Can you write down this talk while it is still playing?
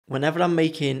Whenever I'm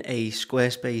making a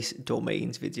Squarespace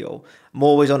domains video, I'm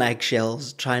always on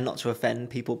eggshells, trying not to offend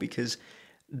people because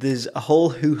there's a whole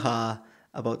hoo-ha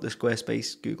about the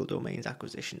Squarespace Google Domains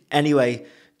acquisition. Anyway,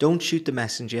 don't shoot the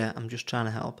messenger, I'm just trying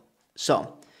to help.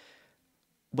 So,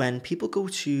 when people go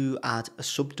to add a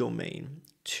subdomain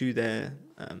to their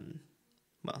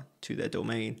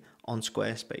domain on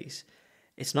Squarespace,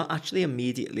 it's not actually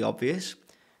immediately obvious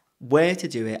where to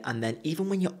do it, and then even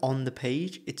when you're on the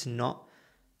page, it's not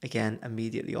again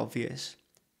immediately obvious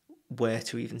where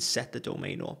to even set the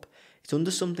domain up. It's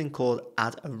under something called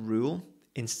add a rule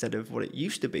instead of what it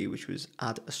used to be, which was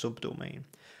add a subdomain.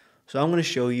 So I'm going to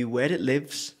show you where it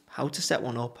lives, how to set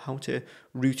one up, how to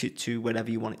route it to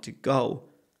wherever you want it to go,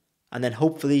 and then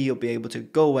hopefully you'll be able to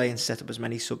go away and set up as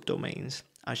many subdomains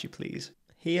as you please.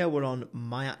 Here we're on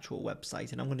my actual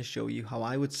website, and I'm going to show you how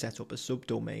I would set up a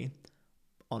subdomain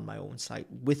on my own site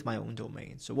with my own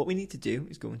domain. So what we need to do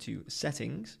is go into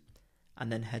settings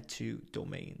and then head to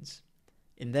domains.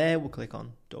 In there, we'll click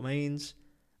on domains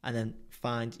and then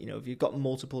find, if you've got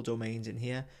multiple domains in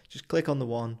here, just click on the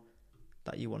one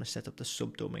that you want to set up the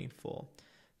subdomain for.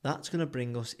 That's going to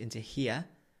bring us into here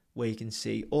where you can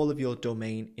see all of your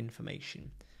domain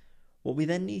information. What we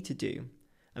then need to do,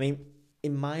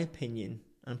 in my opinion,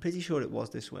 I'm pretty sure it was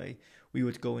this way, we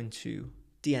would go into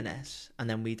DNS and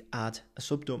then we'd add a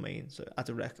subdomain. So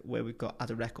where we've got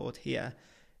add a record here,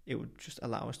 it would just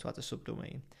allow us to add a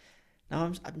subdomain.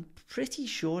 Now I'm pretty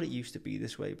sure it used to be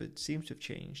this way, but it seems to have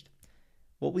changed.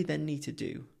 What we then need to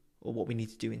do, or what we need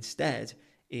to do instead,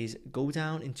 is go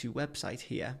down into website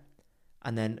here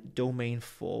and then domain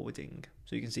forwarding.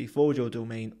 So you can see forward your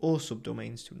domain or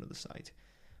subdomains to another site.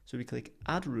 So we click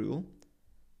add rule,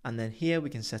 and then here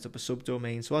we can set up a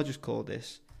subdomain. So I'll just call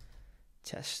this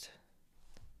test.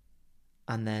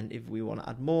 And then if we want to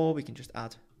add more, we can just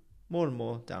add more and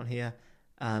more down here.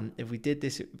 If we did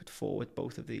this, it would forward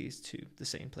both of these to the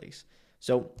same place.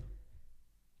 So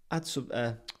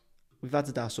we've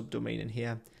added our subdomain in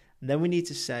here. And then we need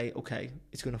to say, okay,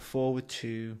 it's going to forward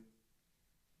to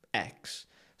X.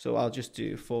 So I'll just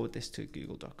forward this to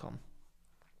google.com.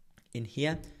 In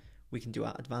here, we can do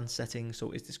our advanced settings.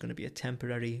 So is this going to be a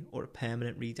temporary or a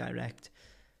permanent redirect?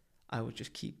 I would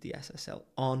just keep the SSL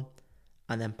on.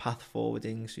 And then path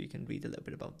forwarding, so you can read a little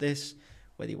bit about this,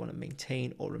 whether you want to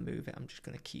maintain or remove it. I'm just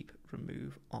going to keep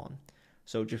remove on.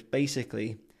 So just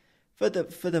basically, for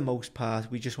the most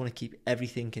part, we just want to keep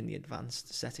everything in the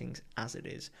advanced settings as it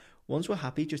is. Once we're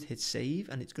happy, just hit save,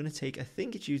 and it's going to take, I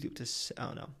think it's usually up to,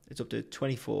 it's up to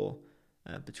 24,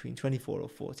 between 24 or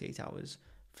 48 hours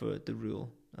for the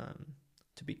rule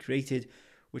to be created,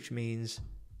 which means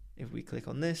if we click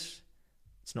on this,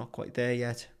 it's not quite there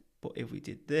yet, but if we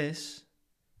did this,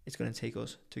 it's going to take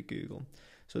us to Google.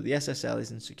 So the SSL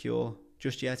isn't secure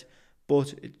just yet,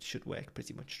 but it should work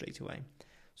pretty much straight away.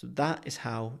 So that is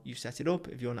how you set it up.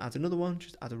 If you want to add another one,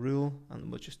 just add a rule,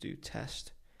 and we'll just do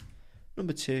test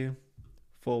number 2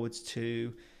 forwards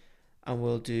to, and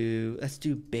let's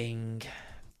do Bing.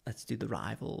 Let's do the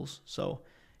rivals. So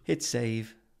hit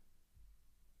save.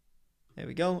 There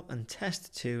we go. And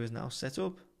test 2 is now set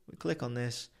up. We click on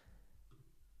this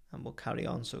and we'll carry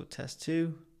on. So test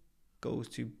 2 goes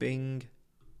to bing.com,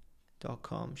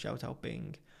 shout out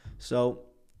Bing. So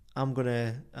I'm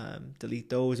gonna delete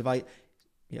those. If or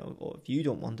if you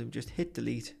don't want them, just hit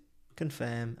delete,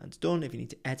 confirm, and it's done. If you need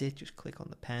to edit, just click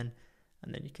on the pen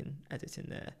and then you can edit in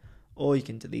there, or you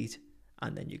can delete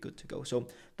and then you're good to go. So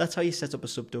that's how you set up a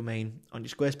subdomain on your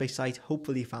Squarespace site.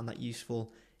 Hopefully you found that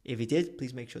useful. If you did,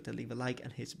 please make sure to leave a like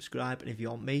and hit subscribe. And if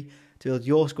you want me to build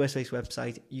your Squarespace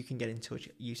website, you can get in touch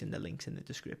using the links in the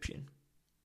description.